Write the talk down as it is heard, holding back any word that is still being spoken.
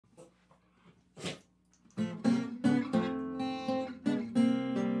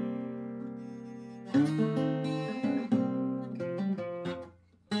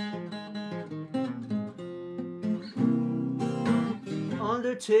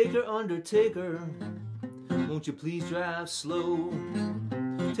undertaker, undertaker, won't you please drive slow?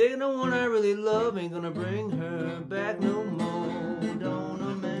 Taking the one I really love ain't gonna bring her back no more. Don't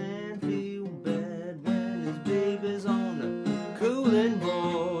a man feel bad when his baby's on the cooling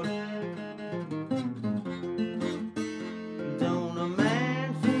board? Don't a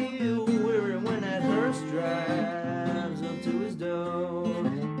man feel weary when that hearse drives up to his door?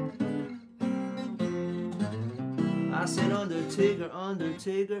 I said, undertaker,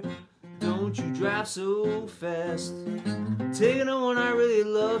 undertaker, don't you drive so fast. Taking the one I really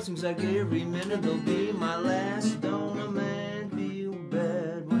love, seems like every minute will be my last. Don't a man feel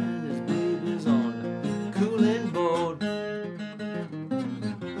bad when his baby's on the cooling board?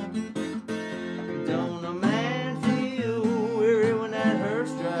 Don't a man feel weary when that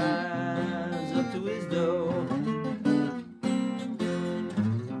hearse drives up to his door?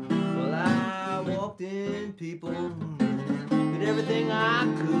 Well, I walked in, people, did everything I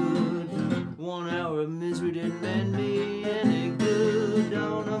could. 1 hour of misery didn't mend me any good.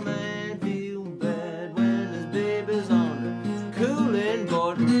 Don't a man feel bad when his baby's on the cooling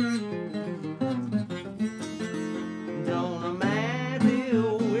board? Don't a man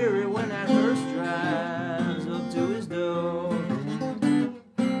feel weary when that hearse drives up to his door?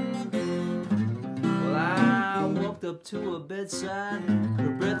 Well, I walked up to her bedside, her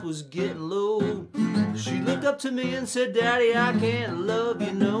breath was getting low. She looked up to me and said, Daddy, I can't love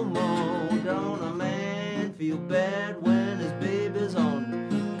you no more. Don't a man feel bad when his baby's on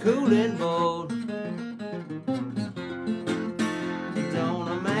the cooling board? Don't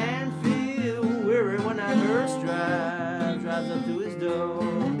a man feel weary when that hearse drives up to his door?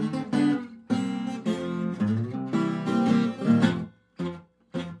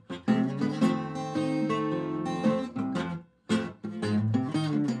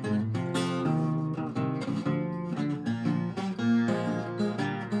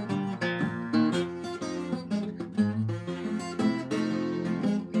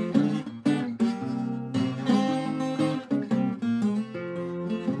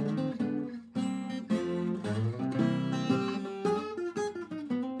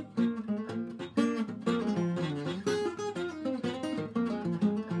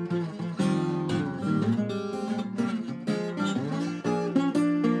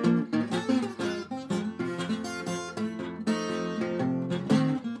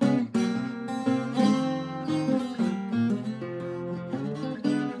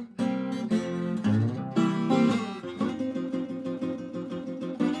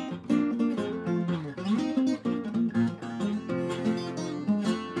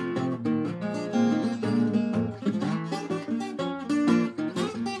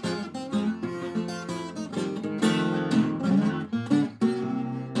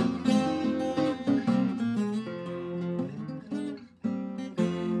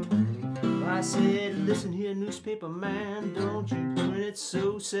 I said, listen here, newspaper man, don't you print it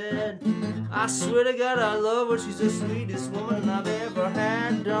so sad. I swear to God I love her, she's the sweetest woman I've ever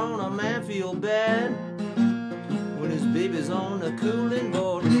had. Don't a man feel bad when his baby's on the cooling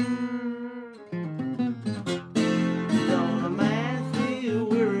board? Don't a man feel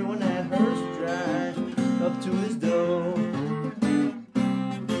weary when that hearse drives up to his door?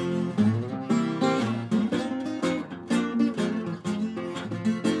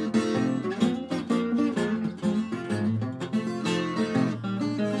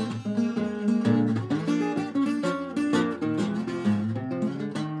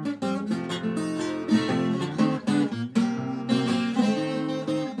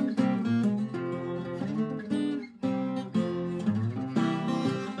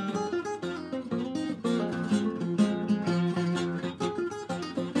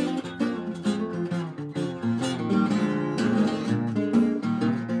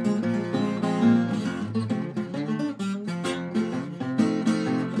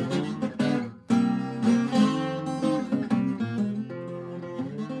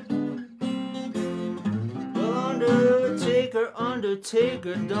 Undertaker,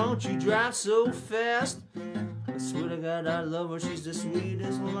 undertaker, don't you drive so fast. I swear to God I love her, she's the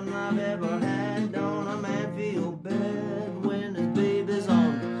sweetest woman I've ever had. Don't a man feel bad when his baby's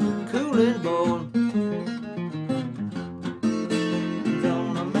on the cooling board?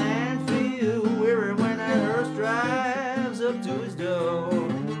 Don't a man feel weary when that hearse drives up to his door?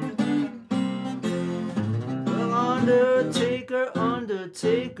 Well, undertaker,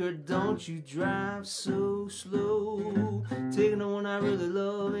 undertaker, don't you drive so slow. Taking the one I really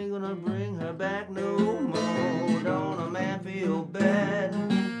love ain't gonna bring her back no more. Don't a man feel bad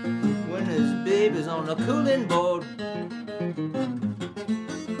when his baby's on the cooling board?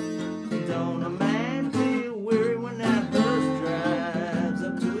 Don't a man feel weary when that hearse drives up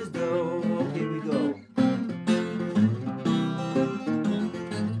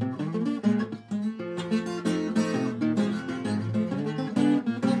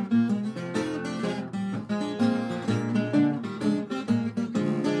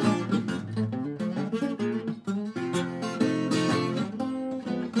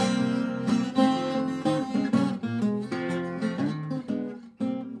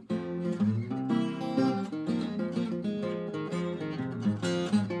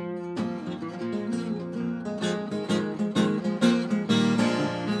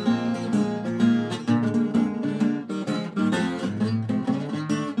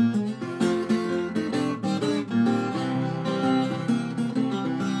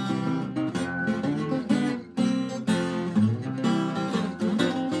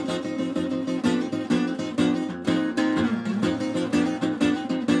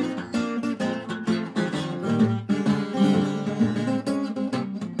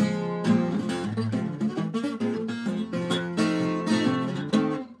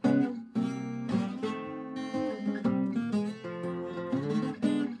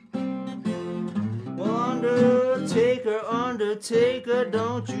undertaker,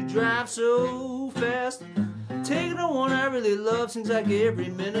 don't you drive so fast. Taking the one I really love, seems like every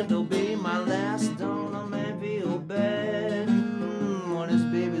minute they'll be my last. Don't a man feel bad when his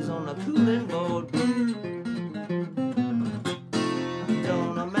baby's on a cooling board?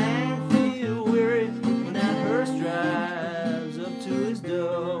 Don't a man feel weary when that hearse drives up to his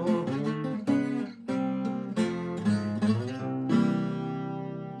door?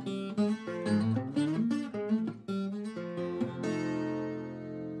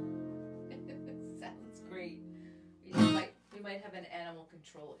 Have an animal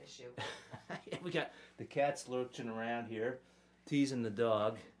control issue. Yeah, we got the cats lurching around here, teasing the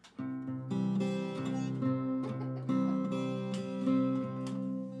dog.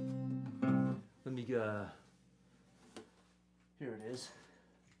 Let me go. Here it is.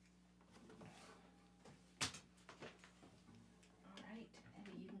 All right,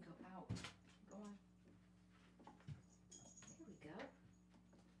 Eddie, you can go out. Go on. Here we go.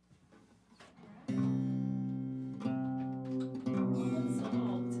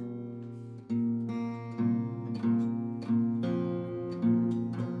 Solved.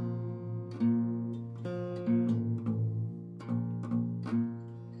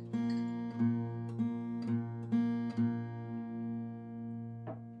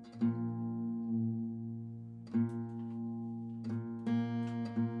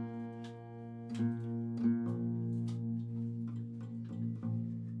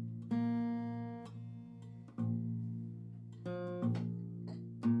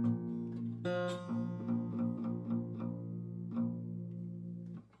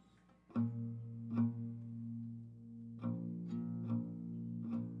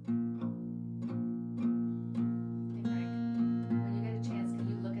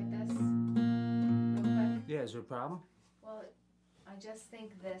 Yeah, is there a problem? Well, I just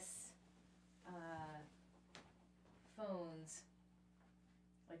think this phone's,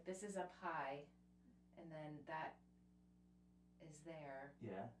 like this is up high, and then that is there.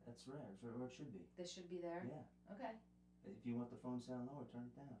 Yeah, that's right. It's where it should be. This should be there? Yeah. Okay. If you want the phone sound lower,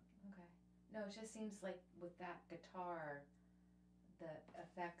 turn it down. Okay. No, it just seems like with that guitar, the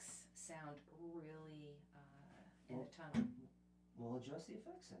effects sound really in a tunnel. Well, adjust the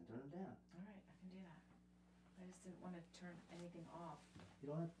effects then. Turn them down. All right, I can do that. I just didn't want to turn anything off. You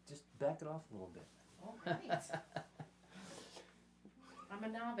don't have to, just back it off a little bit. All right. I'm a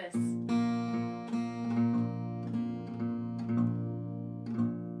novice.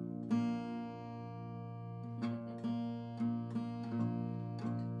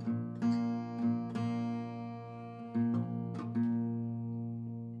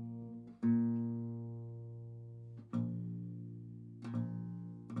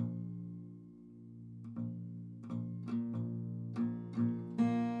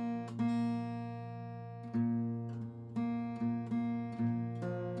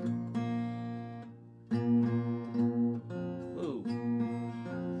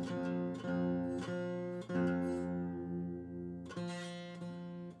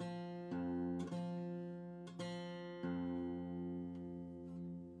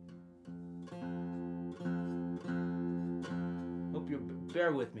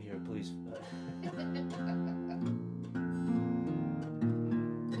 Bear with me here, please.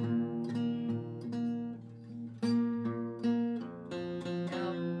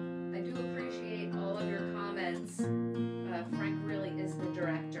 Now, I do appreciate all of your comments. Frank really is the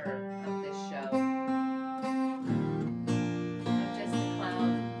director of this show. I'm just a clown.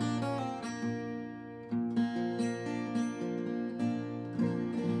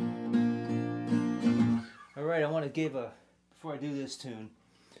 All right, I want to give a. Before I do this tune,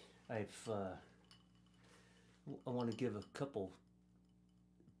 I want to give a couple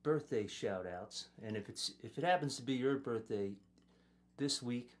birthday shout outs, and if it happens to be your birthday this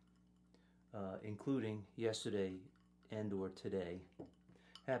week, including yesterday and or today,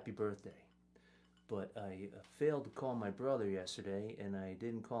 happy birthday. But I failed to call my brother yesterday, and I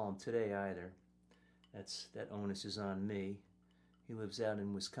didn't call him today either. That onus is on me. He lives out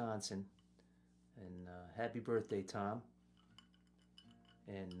in Wisconsin, and happy birthday, Tom.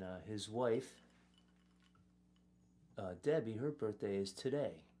 And his wife, Debbie, her birthday is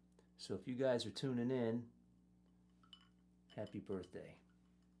today. So if you guys are tuning in, happy birthday.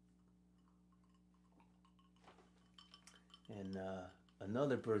 And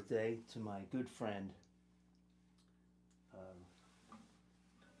another birthday to my good friend.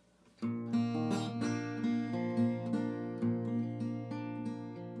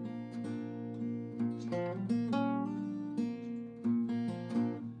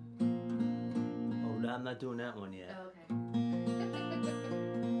 I'm not doing that one yet. Oh, okay.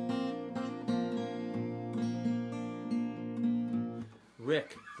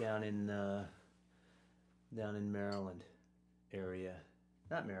 Rick down in Maryland area.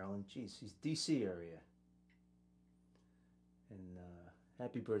 Not Maryland, geez, he's DC area. And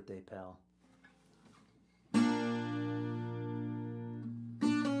happy birthday, pal.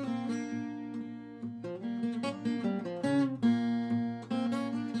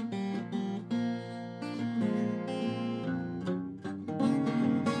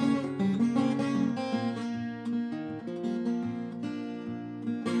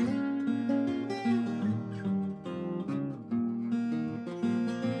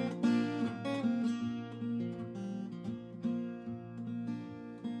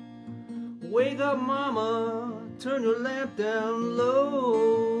 Wake up, mama, turn your lamp down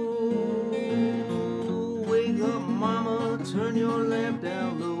low. Wake up, mama, turn your lamp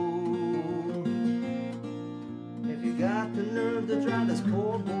down low. If you got the nerve to drive this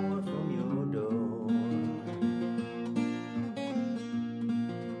poor boy from your door.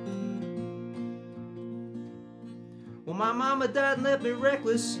 Well, my mama died and left me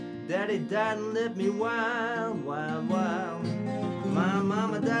reckless. Daddy died and left me wild, wild, wild. My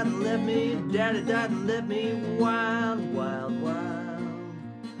mama died and left me, daddy died and left me wild, wild, wild.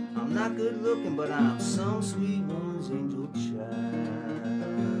 I'm not good looking, but I'm some sweet woman's angel child.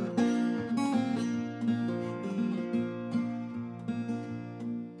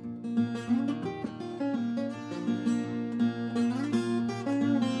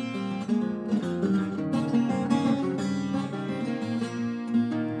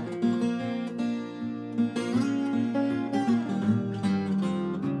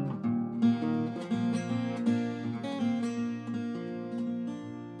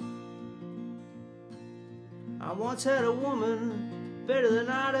 I once had a woman better than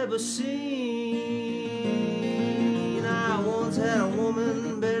I'd ever seen. I once had a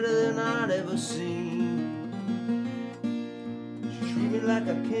woman better than I'd ever seen. She treated me like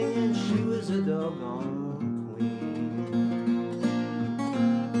a king and she was a doggone queen.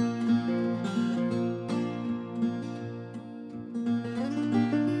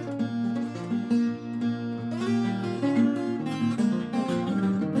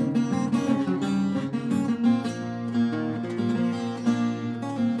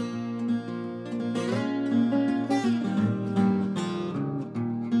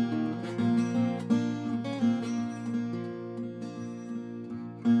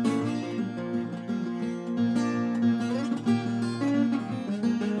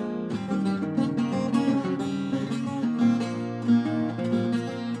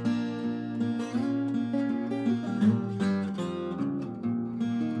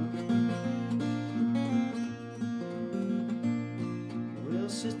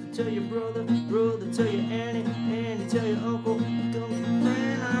 Sister, tell your brother, brother, tell your Annie, Annie, tell your uncle,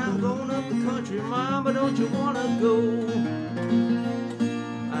 friend, I'm going up the country, Mom, but don't you wanna go?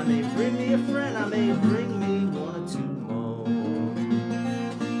 I may bring me a friend, I may bring me one or two more.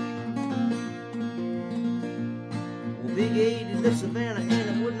 Well, Big 80 left Savannah and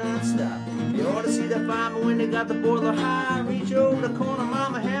it would not stop. You ought to see that fireman when they got the boiler high. Reach over the corner,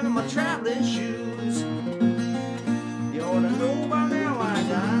 Mama, hand me my traveling shoes. You ought to know by now I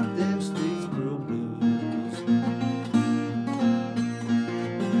got them Statesboro blues.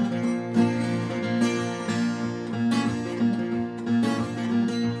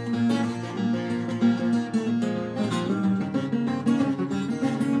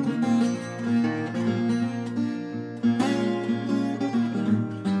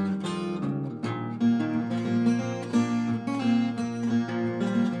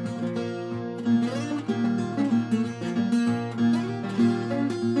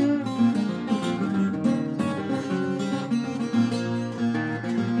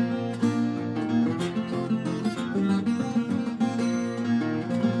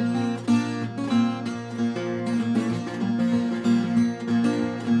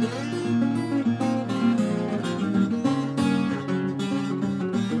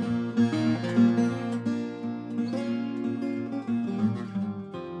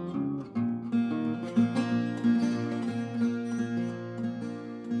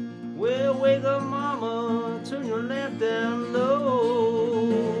 Well, wake up, mama, turn your lamp down low.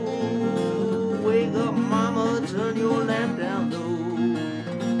 Wake up, mama, turn your lamp down low.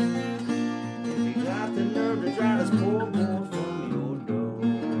 If you got the nerve to drive this poor boy from your door.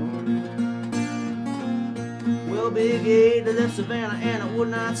 Well, Big 80 left Savannah and it would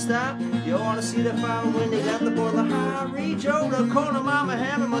not stop. You ought to see the fire when they got the boiler high. Reach over the corner, mama,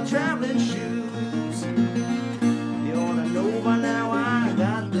 having my traveling shoes. You ought to know by now I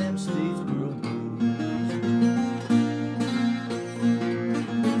got them Statesboro blues.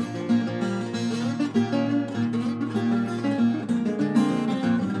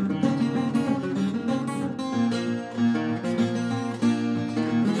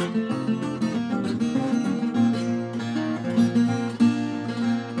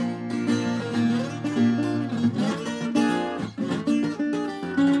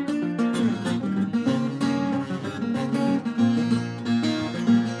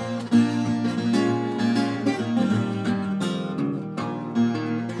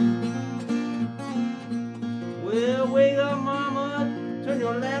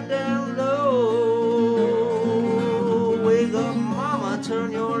 lamp down low. Wake up, mama,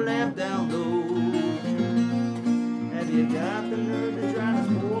 turn your lamp down low. Have you got the nerve to drive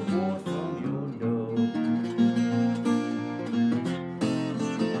this poor boy far?